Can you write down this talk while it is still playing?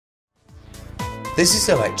This is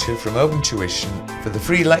a lecture from Open Tuition. For the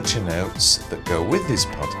free lecture notes that go with this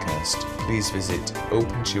podcast, please visit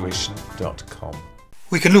opentuition.com.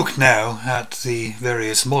 We can look now at the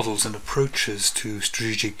various models and approaches to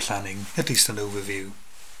strategic planning, at least an overview.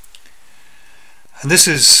 And this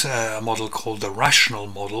is a model called the rational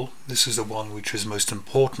model. This is the one which is most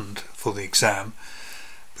important for the exam,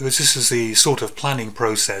 because this is the sort of planning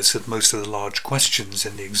process that most of the large questions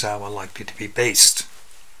in the exam are likely to be based.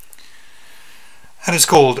 And it's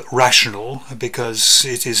called rational because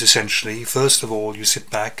it is essentially, first of all, you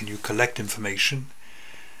sit back and you collect information,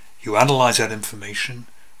 you analyze that information,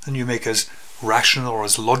 and you make as rational or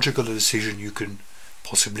as logical a decision you can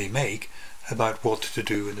possibly make about what to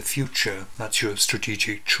do in the future. That's your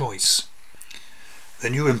strategic choice.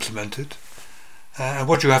 Then you implement it, and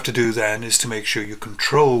what you have to do then is to make sure you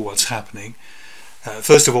control what's happening.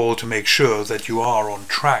 First of all, to make sure that you are on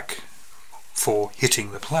track for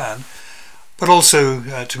hitting the plan, but also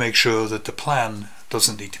to make sure that the plan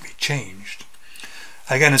doesn't need to be changed.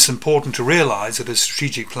 Again, it's important to realize that a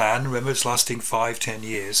strategic plan, remember it's lasting 5-10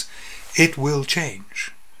 years, it will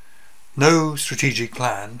change. No strategic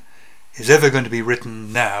plan is ever going to be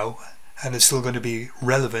written now and it's still going to be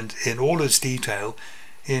relevant in all its detail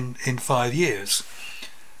in 5 years.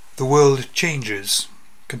 The world changes,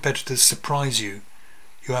 competitors surprise you,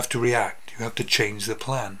 you have to react, you have to change the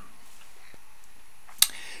plan.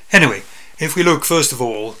 Anyway, if we look first of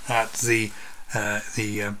all at the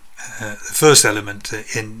first element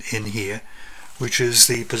in here, which is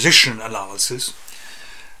the position analysis,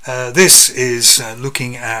 this is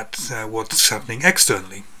looking at what's happening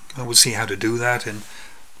externally, and we'll see how to do that in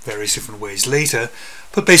various different ways later.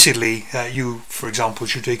 But basically, you, for example,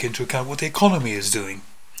 should take into account what the economy is doing.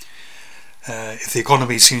 If the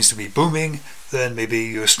economy seems to be booming, then maybe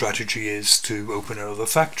your strategy is to open another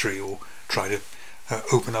factory or try to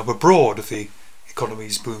open up abroad if the economy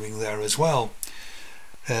is booming there as well.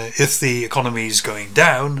 If the economy is going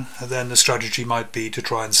down, then the strategy might be to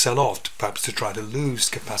try and sell off, perhaps to try to lose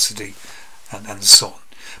capacity and so on.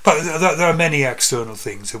 But there are many external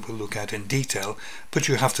things that we'll look at in detail, but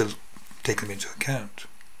you have to take them into account.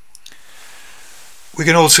 We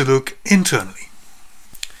can also look internally.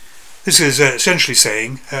 This is essentially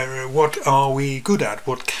saying, what are we good at?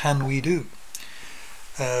 What can we do?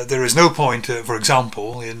 There is no point, for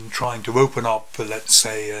example, in trying to open up, let's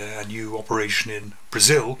say, a new operation in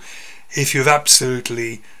Brazil if you have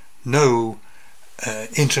absolutely no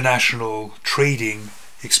international trading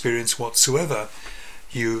experience whatsoever.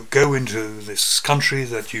 You go into this country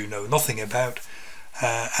that you know nothing about,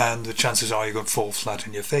 and the chances are you're going to fall flat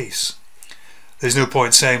in your face. There's no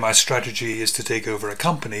point saying my strategy is to take over a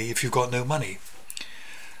company if you've got no money.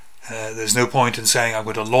 There's no point in saying I'm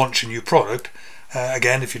going to launch a new product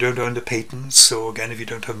again if you don't own the patents, or again if you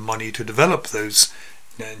don't have money to develop those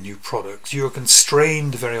new products. You're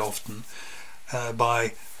constrained very often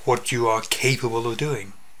by what you are capable of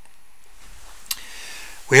doing.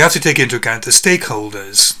 We have to take into account the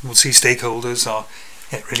stakeholders. We'll see stakeholders are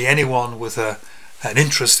really anyone with an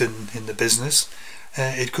interest in the business.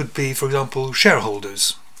 It could be, for example,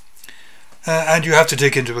 shareholders. And you have to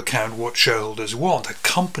take into account what shareholders want. A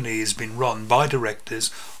company has been run by directors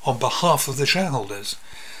on behalf of the shareholders.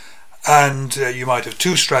 And you might have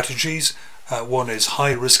two strategies. One is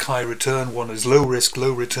high risk, high return. One is low risk,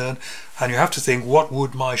 low return. And you have to think, what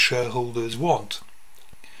would my shareholders want?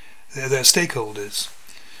 They're stakeholders.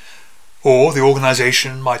 Or the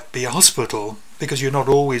organization might be a hospital, because you're not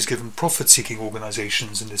always given profit-seeking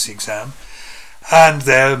organizations in this exam. And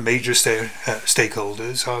their major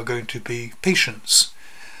stakeholders are going to be patients.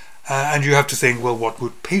 And you have to think, well, what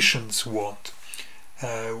would patients want?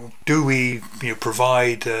 Do we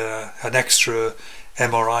provide an extra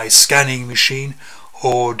MRI scanning machine,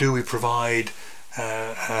 or do we provide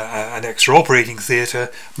an extra operating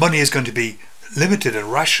theatre? Money is going to be limited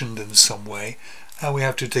and rationed in some way, and we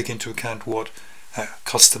have to take into account what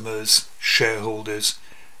customers, shareholders,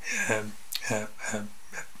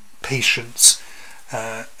 patients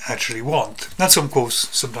actually want. That's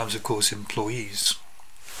sometimes of course employees.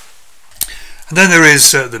 And then there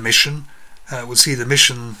is the mission. We'll see the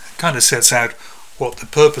mission kind of sets out what the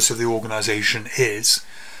purpose of the organization is,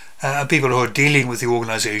 and people who are dealing with the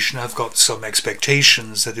organization have got some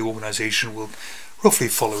expectations that the organization will roughly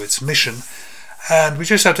follow its mission, and we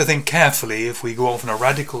just have to think carefully if we go off on a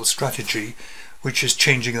radical strategy which is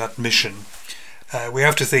changing that mission. We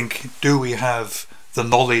have to think, do we have the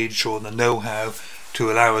knowledge or the know-how to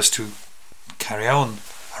allow us to carry on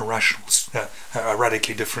a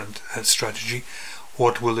radically different strategy?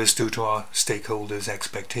 What will this do to our stakeholders'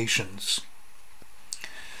 expectations?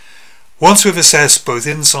 Once we've assessed both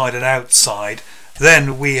inside and outside,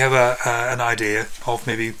 then we have an idea of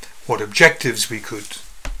maybe what objectives we could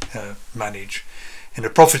manage. In a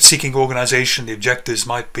profit-seeking organisation, the objectives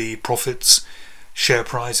might be profits, share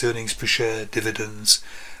price, earnings per share, dividends,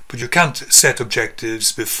 but you can't set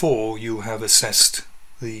objectives before you have assessed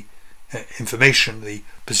the information, the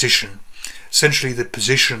position. Essentially, the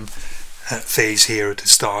position phase here at the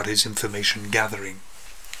start is information gathering.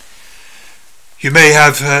 You may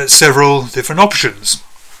have several different options.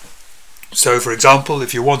 So, for example,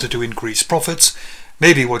 if you wanted to increase profits,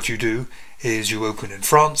 maybe what you do is you open in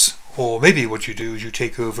France, or maybe what you do is you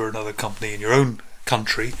take over another company in your own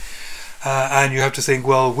country, and you have to think,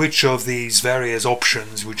 well, which of these various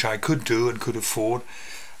options which I could do and could afford,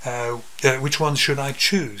 which ones should I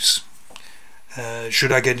choose?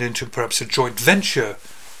 Should I get into perhaps a joint venture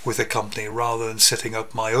with a company rather than setting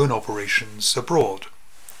up my own operations abroad?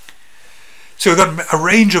 So we've got a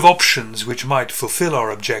range of options which might fulfill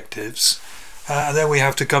our objectives, and then we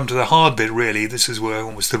have to come to the hard bit really. This is where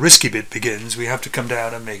almost the risky bit begins. We have to come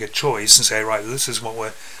down and make a choice and say, right, this is what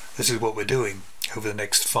we're doing over the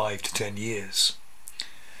next 5 to 10 years.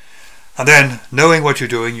 And then, knowing what you're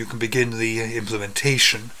doing, you can begin the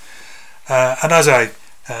implementation. And as I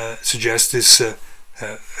suggest, this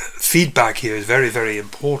feedback here is very, very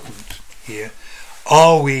important here.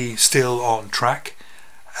 Are we still on track?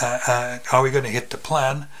 Are we going to hit the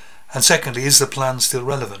plan? And secondly, is the plan still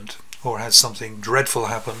relevant? Or has something dreadful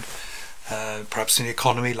happened, perhaps in the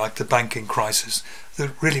economy like the banking crisis,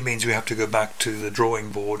 that really means we have to go back to the drawing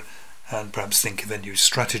board and perhaps think of a new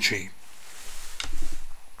strategy?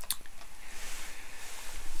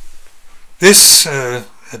 This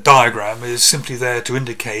diagram is simply there to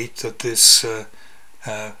indicate that this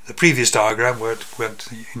the previous diagram where it went,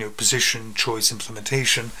 position, choice,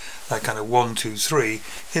 implementation, that kind of 1, 2, 3,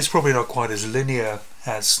 is probably not quite as linear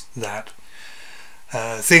as that.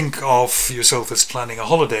 Think of yourself as planning a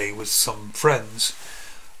holiday with some friends.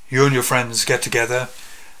 You and your friends get together,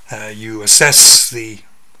 you assess the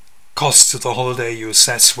costs of the holiday, you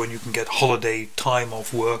assess when you can get holiday time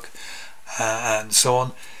off work, and so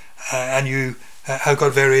on, and you have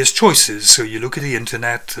got various choices. So you look at the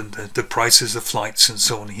internet and the prices of flights and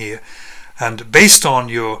so on here, and based on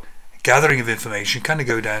your gathering of information, you kind of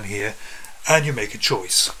go down here and you make a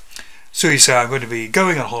choice. So you say, I'm going to be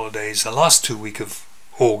going on holidays the last 2 weeks of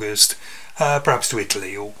August, perhaps to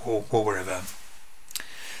Italy or wherever.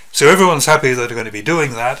 So everyone's happy that they're going to be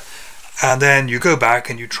doing that, and then you go back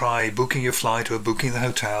and you try booking your flight or booking the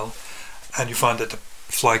hotel, and you find that the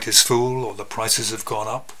flight is full or the prices have gone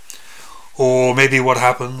up. Or maybe what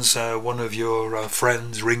happens, one of your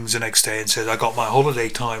friends rings the next day and says, I got my holiday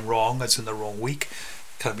time wrong, that's in the wrong week,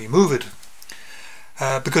 can we move it?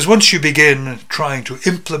 Because once you begin trying to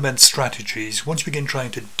implement strategies, once you begin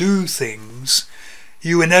trying to do things,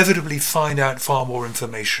 you inevitably find out far more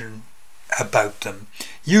information about them,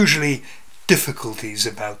 usually difficulties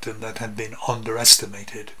about them that had been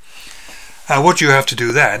underestimated. And what you have to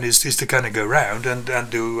do then is to kind of go around and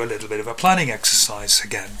do a little bit of a planning exercise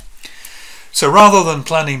again. So rather than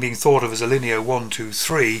planning being thought of as a linear 1, 2,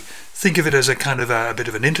 3, think of it as a kind of a bit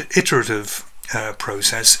of an iterative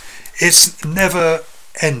process. It's never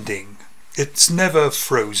ending. It's never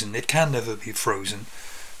frozen. It can never be frozen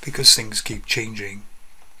because things keep changing.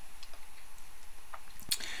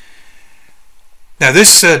 Now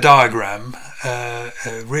this diagram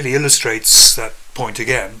really illustrates that point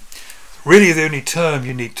again. Really the only term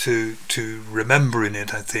you need to remember in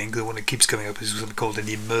it, I think, the one that keeps coming up, is something called an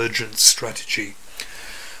emergent strategy.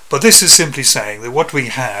 But this is simply saying that what we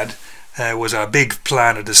had was our big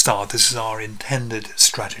plan at the start. This is our intended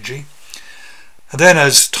strategy. And then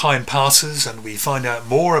as time passes and we find out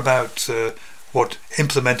more about what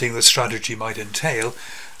implementing the strategy might entail,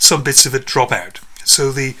 some bits of it drop out.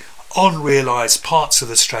 So the unrealized parts of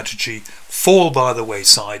the strategy fall by the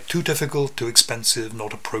wayside. Too difficult, too expensive,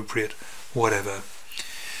 not appropriate, whatever.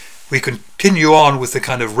 We continue on with the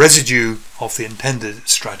kind of residue of the intended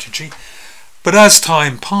strategy, but as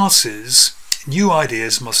time passes, new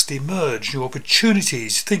ideas must emerge, new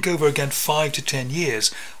opportunities. Think over again 5 to 10 years.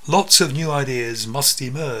 Lots of new ideas must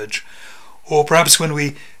emerge. Or perhaps when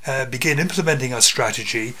we begin implementing our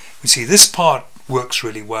strategy, we see this part works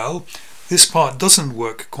really well, this part doesn't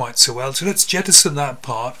work quite so well, so let's jettison that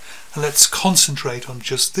part and let's concentrate on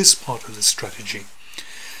just this part of the strategy.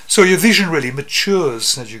 So your vision really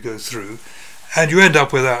matures as you go through, and you end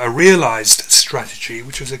up with a realized strategy,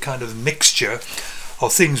 which is a kind of mixture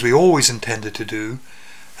of things we always intended to do,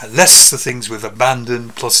 and less the things we've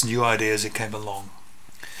abandoned, plus new ideas that came along.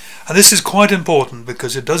 And this is quite important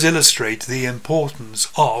because it does illustrate the importance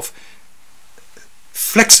of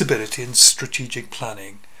flexibility in strategic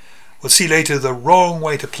planning. We'll see later the wrong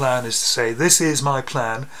way to plan is to say, this is my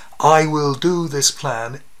plan, I will do this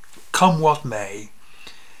plan, come what may.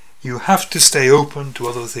 You have to stay open to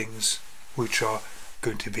other things which are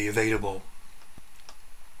going to be available.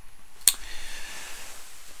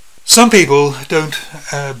 Some people don't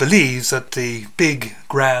believe that the big,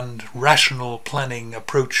 grand, rational planning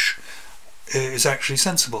approach is actually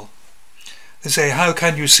sensible. They say, how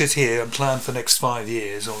can you sit here and plan for the next 5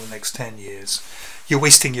 years or the next 10 years? You're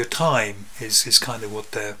wasting your time, is kind of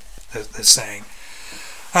what they're saying.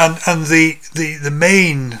 And the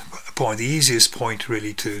main point, the easiest point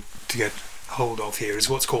really to get hold of here is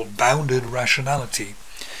what's called bounded rationality.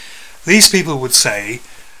 These people would say,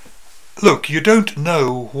 look, you don't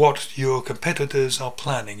know what your competitors are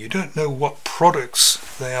planning. You don't know what products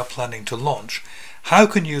they are planning to launch. How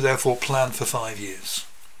can you therefore plan for 5 years?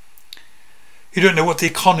 You don't know what the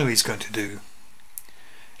economy is going to do.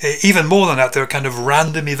 Even more than that, there are kind of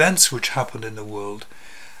random events which happened in the world.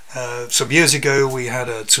 Some years ago we had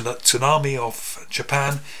a tsunami off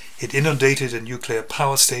Japan. It inundated a nuclear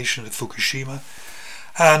power station at Fukushima.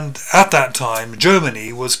 And at that time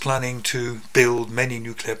Germany was planning to build many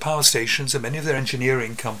nuclear power stations, and many of their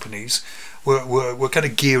engineering companies were kind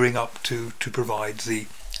of gearing up to provide the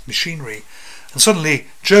machinery. And suddenly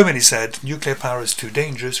Germany said, nuclear power is too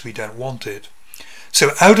dangerous, we don't want it.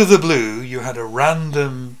 So out of the blue you had a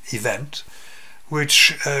random event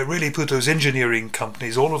which really put those engineering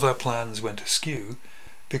companies, all of their plans went askew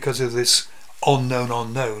because of this unknown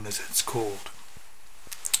unknown, as it's called.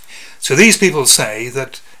 So these people say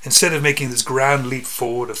that instead of making this grand leap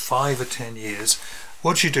forward of 5 or 10 years,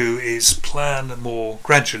 what you do is plan a more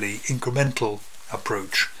gradually incremental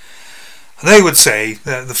approach. And they would say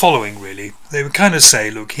the following really. They would kind of say,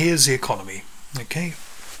 look, here's the economy, okay?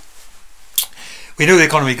 We know the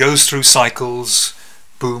economy goes through cycles,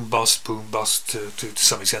 boom, bust to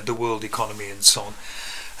some extent, the world economy and so on.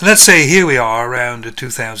 And let's say here we are around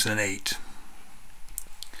 2008.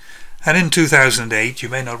 And in 2008, you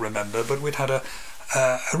may not remember, but we'd had a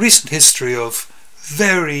recent history of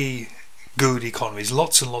very good economies,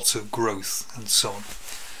 lots and lots of growth and so on.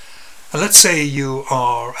 And let's say you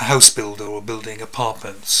are a house builder or building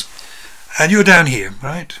apartments, and you're down here,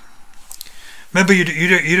 right? Remember, you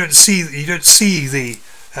don't see the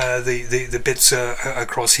bits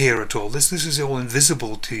across here at all. This is all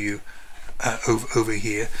invisible to you over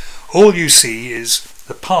here. All you see is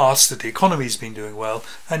the past, that the economy's been doing well,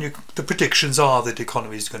 and the predictions are that the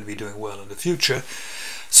economy is going to be doing well in the future.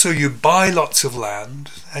 So you buy lots of land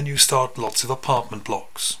and you start lots of apartment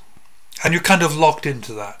blocks, and you're kind of locked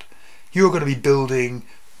into that. You're going to be building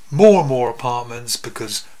more and more apartments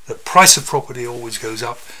because the price of property always goes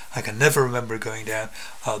up. I can never remember it going down.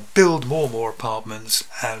 I'll build more and more apartments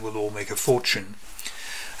and we'll all make a fortune.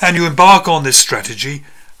 And you embark on this strategy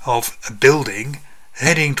of building,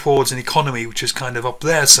 heading towards an economy which is kind of up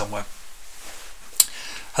there somewhere.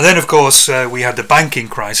 And then of course we had the banking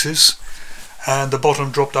crisis and the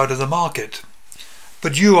bottom dropped out of the market.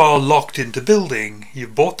 But you are locked into building.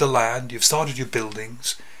 You've bought the land, you've started your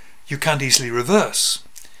buildings, you can't easily reverse.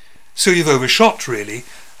 So you've overshot really,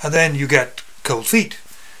 and then you get cold feet.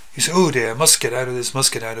 You say, oh dear, I must get out of this,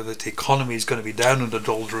 must get out of it, the economy is going to be down in the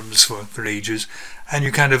doldrums for ages, and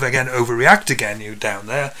you kind of again overreact again, you're down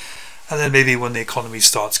there, and then maybe when the economy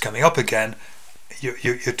starts coming up again,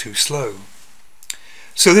 you're too slow.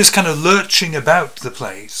 So this kind of lurching about the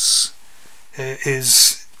place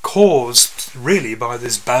is caused really by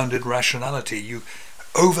this bounded rationality. You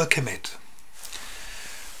overcommit.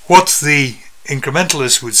 What the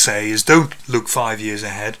incrementalists would say is don't look 5 years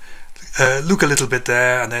ahead, look a little bit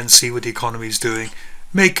there and then see what the economy is doing,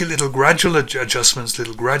 make a little gradual adjustments,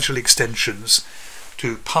 little gradual extensions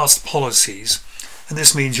to past policies, and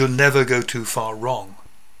this means you'll never go too far wrong.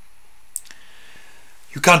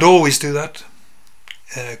 You can't always do that.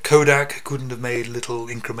 Kodak couldn't have made little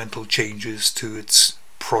incremental changes to its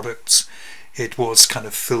products. It was kind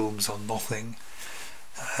of films on nothing.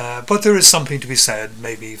 But there is something to be said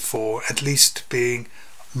maybe for at least being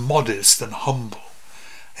modest and humble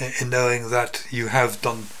in knowing that you have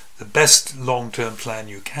done the best long-term plan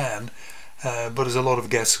you can, but there's a lot of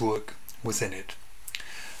guesswork within it.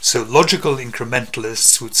 So logical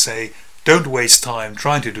incrementalists would say don't waste time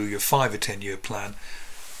trying to do your 5 or 10 year plan.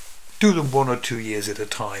 Do them 1 or 2 years at a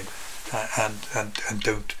time, and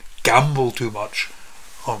don't gamble too much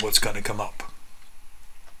on what's going to come up.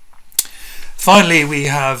 Finally, we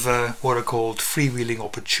have what are called freewheeling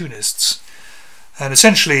opportunists, and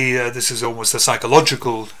essentially this is almost a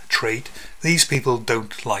psychological trait. These people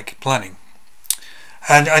don't like planning,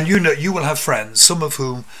 and you know, you will have friends, some of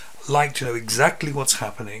whom like to know exactly what's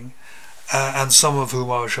happening, and some of whom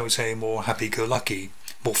are, shall we say, more happy-go-lucky,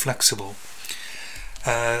 more flexible.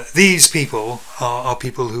 These people are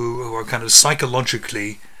people who are kind of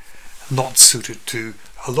psychologically not suited to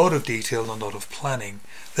a lot of detail and a lot of planning.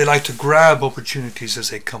 They like to grab opportunities as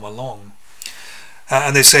they come along.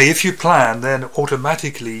 And they say if you plan, then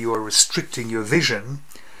automatically you are restricting your vision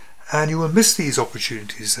and you will miss these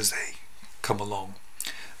opportunities as they come along.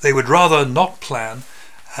 They would rather not plan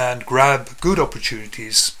and grab good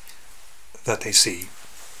opportunities that they see.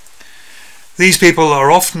 These people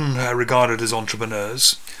are often regarded as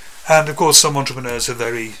entrepreneurs, and of course some entrepreneurs are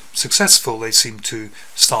very successful. They seem to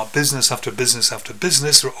start business after business after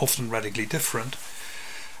business. They're often radically different.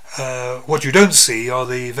 What you don't see are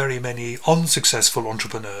the very many unsuccessful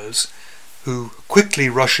entrepreneurs who quickly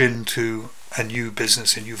rush into a new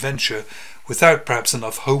business, a new venture, without perhaps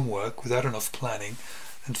enough homework, without enough planning,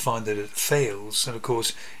 and find that it fails. And of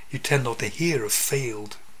course you tend not to hear of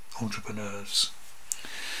failed entrepreneurs.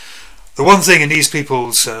 The one thing in these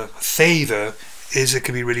people's favour is it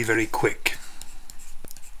can be really very quick.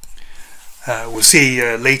 We'll see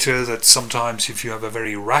later that sometimes if you have a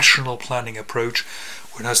very rational planning approach,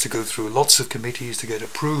 where it has to go through lots of committees to get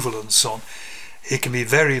approval and so on, it can be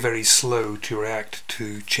very, very slow to react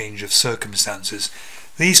to change of circumstances.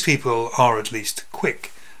 These people are at least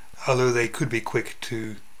quick, although they could be quick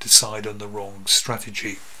to decide on the wrong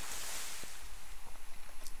strategy.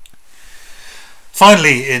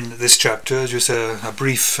 Finally, in this chapter, just a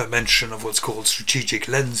brief mention of what's called strategic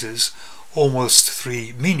lenses, almost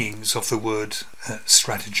three meanings of the word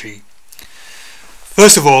strategy.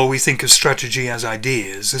 First of all, we think of strategy as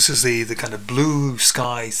ideas. This is the kind of blue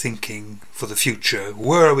sky thinking for the future.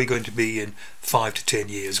 Where are we going to be in 5 to 10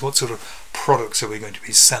 years? What sort of products are we going to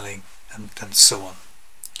be selling, and so on.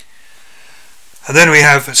 And then we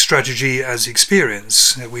have strategy as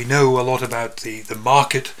experience. We know a lot about the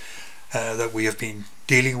market that we have been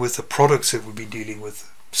dealing with, the products that we've been dealing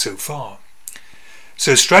with so far.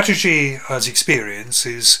 So strategy as experience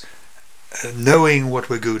is knowing what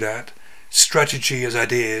we're good at. Strategy as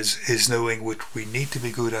ideas is knowing what we need to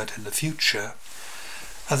be good at in the future.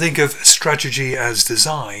 I think of strategy as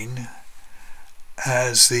design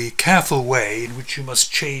as the careful way in which you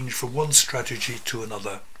must change from one strategy to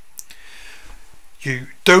another. You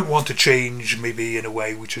don't want to change maybe in a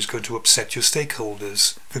way which is going to upset your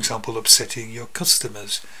stakeholders, for example upsetting your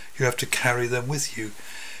customers. You have to carry them with you.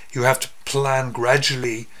 You have to plan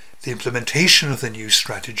gradually the implementation of the new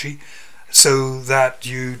strategy so that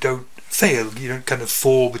you don't fail, you don't kind of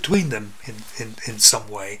fall between them in some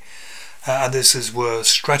way. And this is where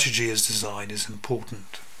strategy as design is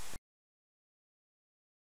important.